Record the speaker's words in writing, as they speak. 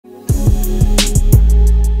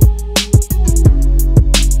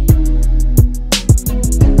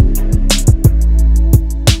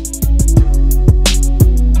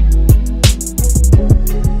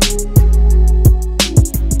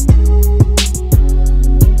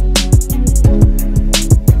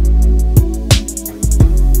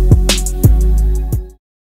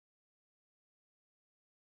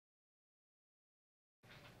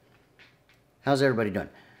How's everybody doing?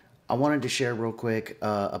 I wanted to share real quick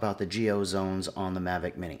about the Geo Zones on the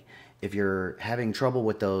Mavic Mini. If you're having trouble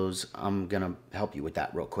with those, I'm going to help you with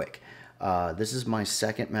that real quick. This is my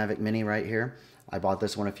second Mavic Mini right here. I bought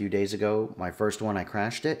this one a few days ago. My first one, I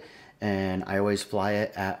crashed it, and I always fly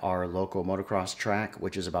it at our local motocross track,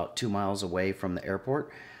 which is about 2 miles away from the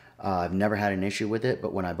airport. I've never had an issue with it,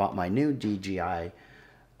 but when I bought my new DJI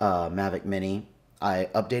Mavic Mini, I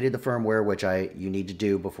updated the firmware, which you need to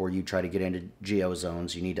do before you try to get into Geo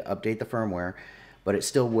Zones. You need to update the firmware, but it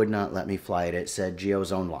still would not let me fly it. It said Geo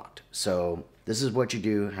Zone locked. So this is what you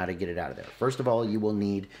do, how to get it out of there. First of all, you will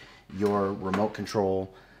need your remote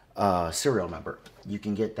control serial number. You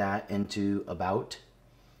can get that into About.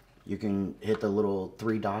 You can hit the little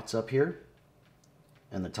 3 dots up here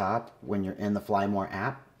in the top. When you're in the Fly More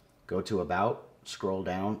app, go to About, scroll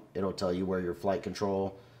down. It'll tell you where your flight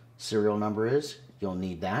control serial number is. You'll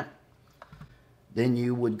need that. Then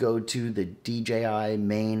you would go to the DJI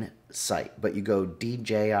main site, but you go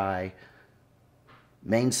DJI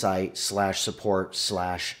main site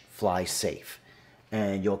 /support/fly safe,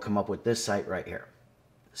 and you'll come up with this site right here.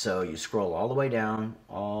 So you scroll all the way down,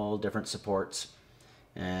 all different supports,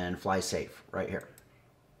 and fly safe right here.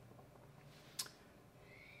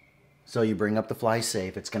 So you bring up the fly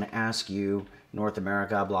safe. It's going to ask you North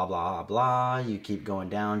America, blah, blah, blah. You keep going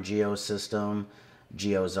down, Geo System,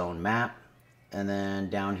 Geo Zone map, and then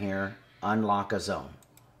down here, unlock a zone.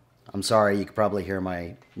 I'm sorry, you could probably hear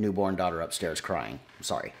my newborn daughter upstairs crying. I'm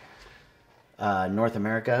sorry. North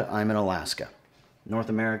America, I'm in Alaska. North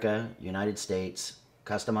America, United States,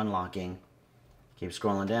 custom unlocking. Keep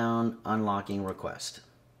scrolling down, unlocking request.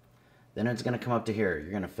 Then it's going to come up to here.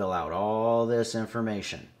 You're going to fill out all this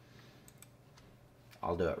information.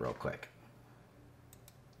 I'll do it real quick.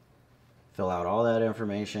 Fill out all that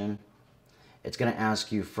information. It's going to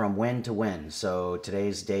ask you from when to when. So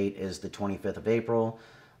today's date is the 25th of April.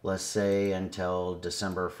 Let's say until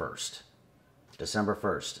December 1st. December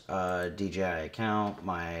 1st. DJI account,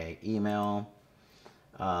 my email,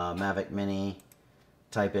 Mavic Mini.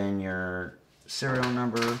 Type in your serial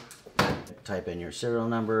number. Type in your serial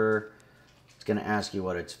number. It's going to ask you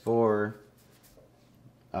what it's for.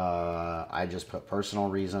 I just put personal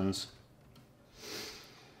reasons.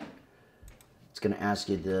 It's going to ask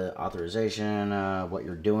you the authorization, what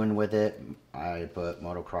you're doing with it. I put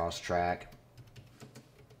motocross track.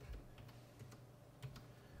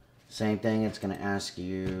 Same thing, it's going to ask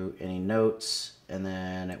you any notes, and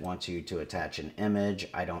then it wants you to attach an image.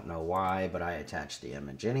 I don't know why, but I attached the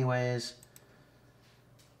image anyways,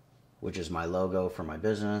 which is my logo for my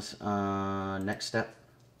business. Next step.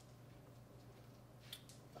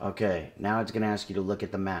 Okay, now it's going to ask you to look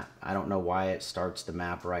at the map. I don't know why it starts the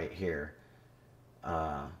map right here,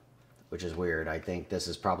 which is weird. I think this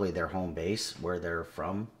is probably their home base, where they're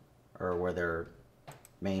from, or where their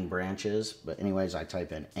main branch is. But anyways, I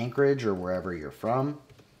type in Anchorage or wherever you're from.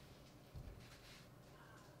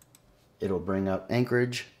 It'll bring up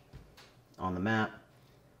Anchorage on the map,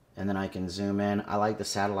 and then I can zoom in. I like the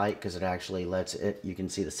satellite because it actually lets it, you can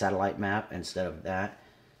see the satellite map instead of that.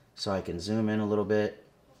 So I can zoom in a little bit.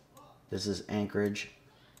 This is Anchorage.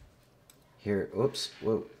 Here, oops,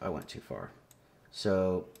 whoa, I went too far.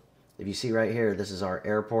 So if you see right here, this is our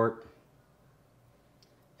airport.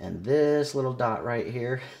 And this little dot right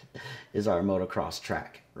here is our motocross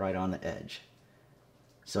track right on the edge.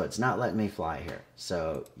 So it's not letting me fly here.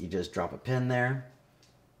 So you just drop a pin there.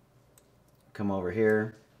 Come over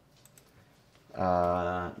here.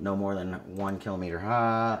 No more than 1 kilometer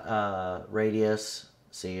high radius.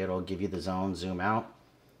 See, it'll give you the zone. Zoom out.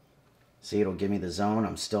 See, it'll give me the zone.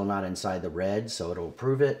 I'm still not inside the red, so it'll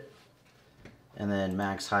approve it. And then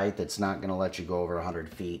max height, it's not going to let you go over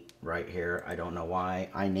 100 feet right here. I don't know why.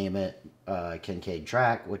 I name it Kincaid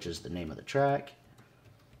Track, which is the name of the track.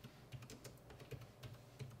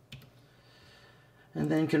 And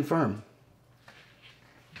then confirm.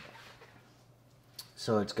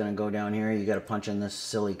 So it's going to go down here. You got to punch in this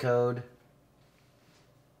silly code.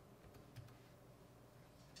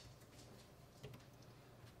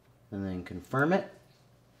 And then confirm it,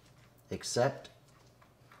 accept,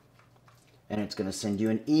 and it's going to send you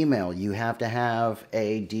an email. You have to have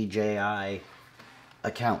a DJI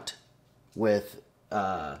account with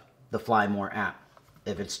the Fly More app.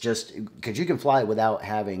 If it's just, because you can fly without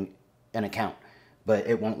having an account, but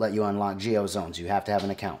it won't let you unlock Geo Zones. You have to have an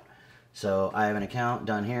account. So I have an account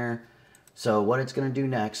done here. So what it's going to do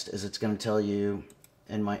next is it's going to tell you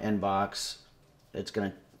in my inbox,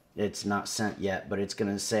 it's not sent yet, but it's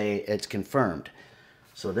going to say it's confirmed.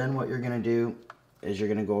 So then what you're going to do is you're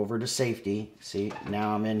going to go over to safety. See,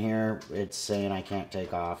 now I'm in here. It's saying I can't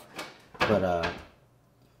take off. But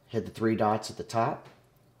hit the three dots at the top,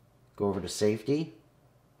 go over to safety,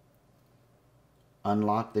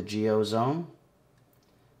 unlock the Geo Zone,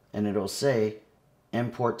 and it'll say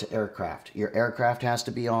import to aircraft. Your aircraft has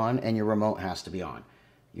to be on and your remote has to be on.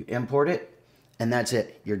 You import it and that's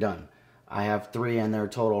it. You're done. I have 3 in there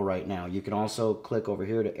total right now. You can also click over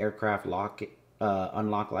here to aircraft lock,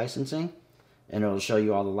 unlock licensing, and it'll show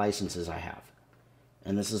you all the licenses I have.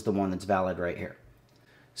 And this is the one that's valid right here.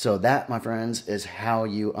 So that, my friends, is how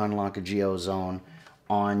you unlock a Geo Zone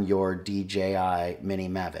on your DJI Mini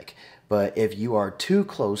Mavic. But if you are too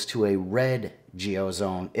close to a red Geo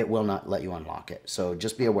Zone, it will not let you unlock it. So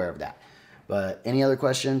just be aware of that. But any other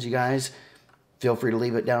questions, you guys, feel free to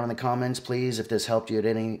leave it down in the comments, please. If this helped you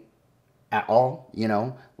at all, you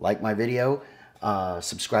know, like my video,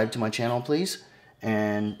 subscribe to my channel, please.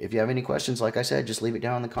 And if you have any questions, like I said, just leave it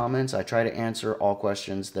down in the comments. I try to answer all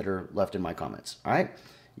questions that are left in my comments. All right?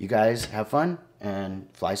 You guys have fun and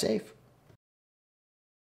fly safe.